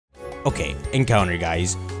Okay, encounter,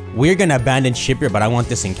 guys. We're gonna abandon ship here, but I want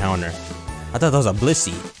this encounter. I thought that was a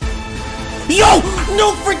Blissey. Yo!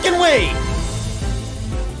 No freaking way!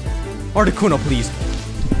 Articuno, please.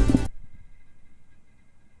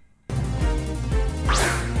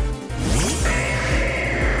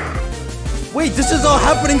 Wait, this is all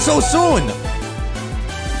happening so soon!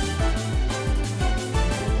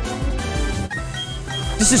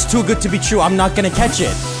 This is too good to be true. I'm not gonna catch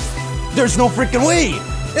it. There's no freaking way!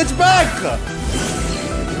 It's back!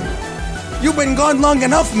 You've been gone long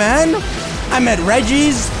enough, man! I'm at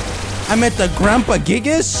Reggie's. I'm at the Grandpa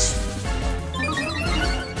Gigas.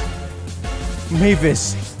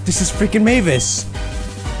 Mavis. This is freaking Mavis.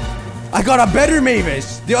 I got a better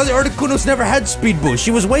Mavis. The other Articunos never had speed boost.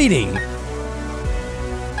 She was waiting.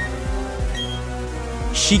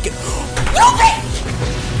 She can— You bitch!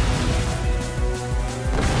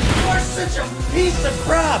 You are such a piece of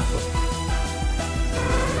crap!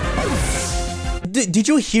 Did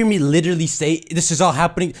you hear me literally say this is all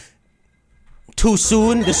happening too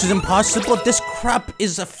soon? This is impossible. This crap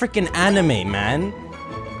is a freaking anime, man.